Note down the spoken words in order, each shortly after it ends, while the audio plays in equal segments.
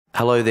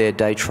Hello there,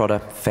 Daytrotter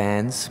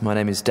fans. My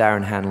name is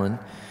Darren Hanlon.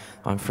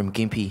 I'm from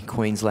Gympie,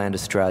 Queensland,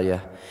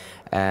 Australia,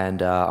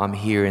 and I'm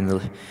here in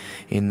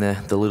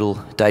the little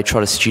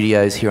Daytrotter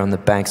studios here on the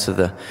banks of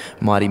the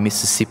mighty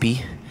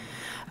Mississippi,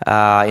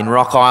 in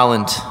Rock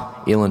Island,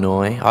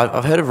 Illinois.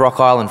 I've heard of Rock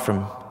Island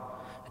from a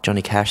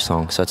Johnny Cash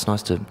song, so it's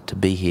nice to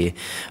be here.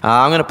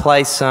 I'm going to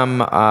play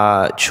some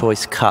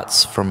choice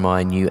cuts from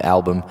my new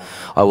album,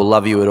 I Will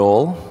Love You At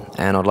All,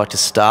 and I'd like to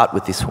start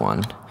with this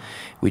one,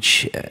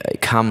 which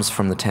comes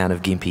from the town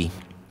of Gympie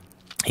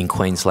in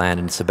Queensland,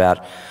 and it's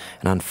about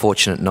an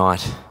unfortunate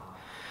night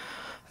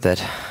that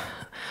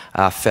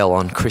fell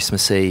on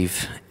Christmas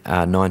Eve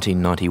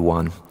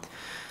 1991.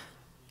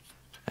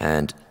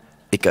 And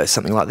it goes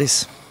something like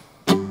this.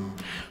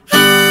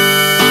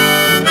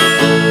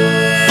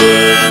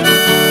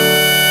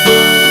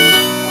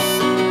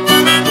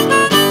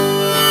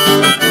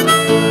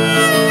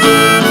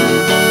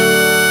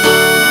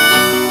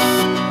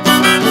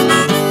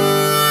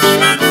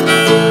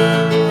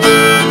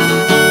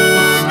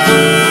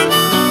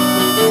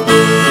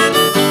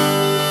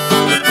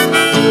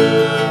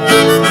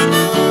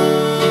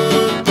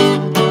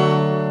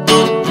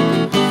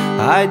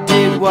 I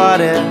did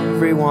what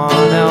everyone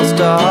else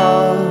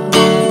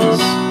does.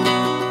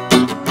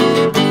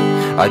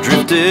 I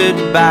drifted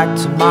back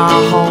to my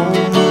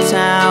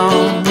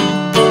hometown,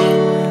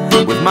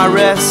 with my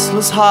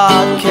restless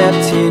heart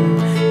kept hidden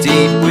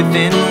deep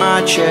within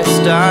my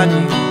chest. I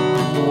knew,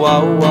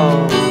 whoa,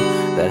 whoa,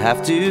 they'd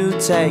have to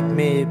take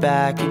me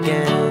back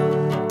again.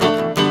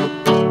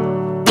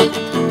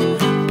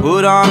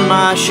 Put on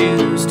my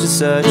shoes to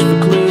search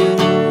for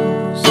clues,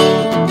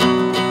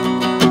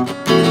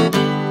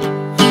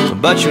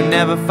 but you'll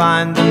never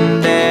find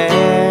them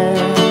there,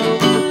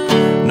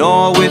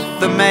 nor with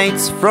the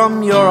mates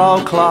from your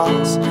old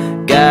class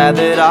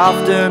gathered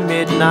after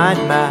midnight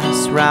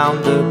mass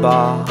round the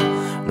bar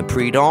in the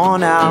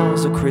pre-dawn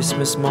hours of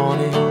Christmas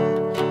morning.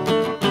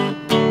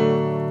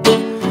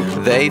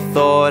 They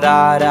thought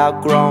I'd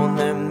outgrown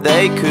them,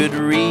 they could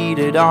read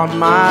it on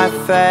my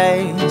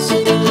face.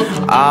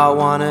 I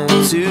wanted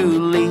to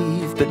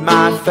leave, but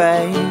my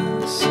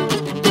face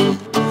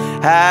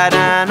had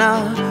an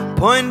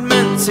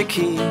appointment to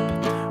keep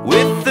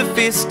with the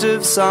fist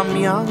of some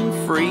young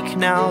freak.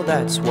 Now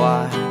that's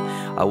why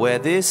I wear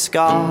this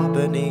scar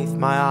beneath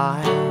my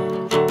eye.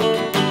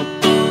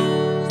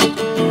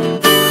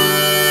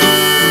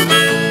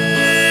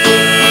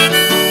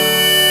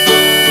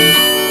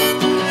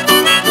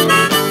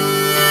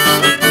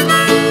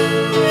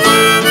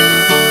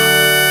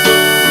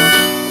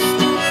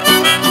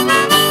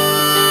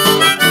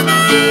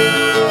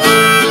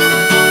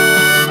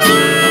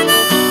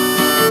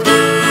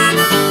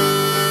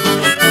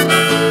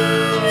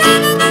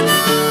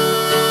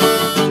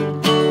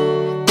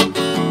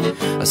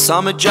 A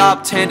summer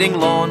job tending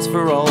lawns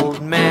for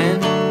old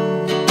men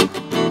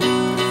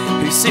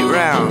who sit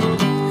round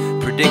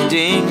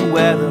predicting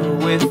weather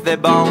with their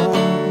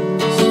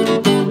bones.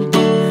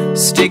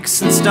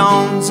 Sticks and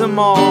stones are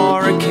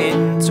more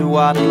akin to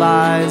what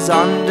lies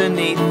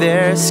underneath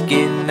their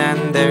skin,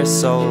 and their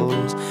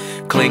souls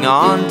cling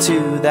on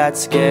to that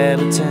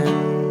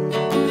skeleton.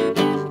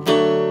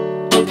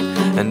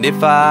 And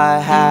if I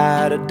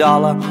had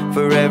 $1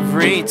 for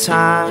every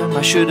time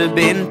I should have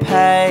been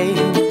paid,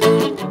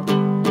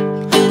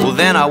 well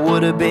then I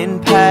would have been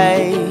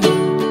paid.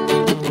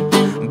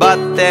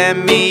 But their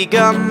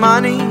meager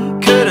money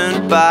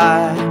couldn't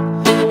buy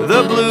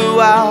the blue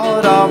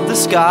out of the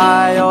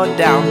sky, or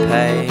down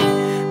pay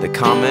the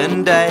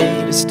common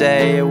day to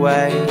stay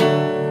away.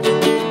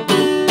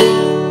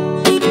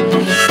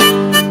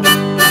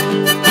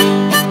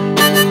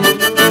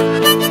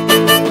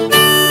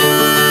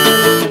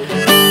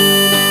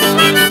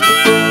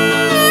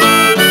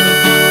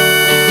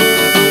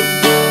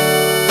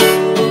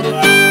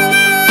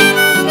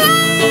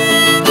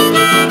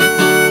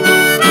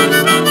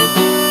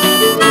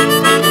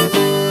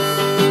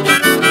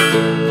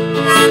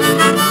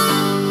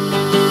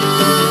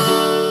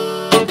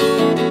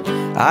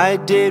 I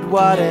did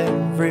what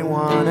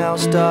everyone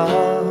else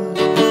does.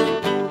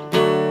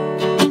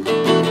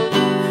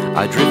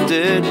 I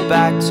drifted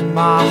back to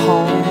my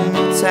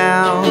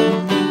hometown,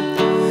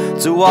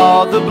 to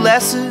all the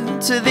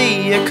blessed, to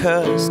the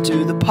accursed,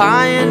 to the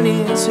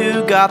pioneers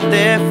who got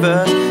there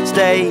first.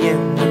 Stay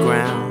in the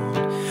ground,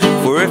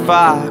 for if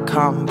I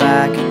come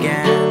back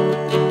again,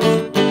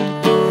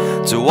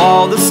 to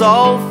all the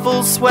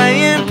soulful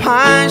swaying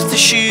pines, to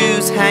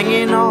shoes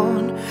hanging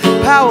on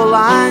power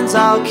lines,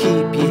 I'll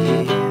keep you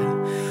here,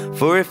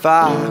 for if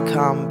I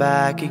come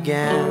back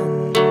again.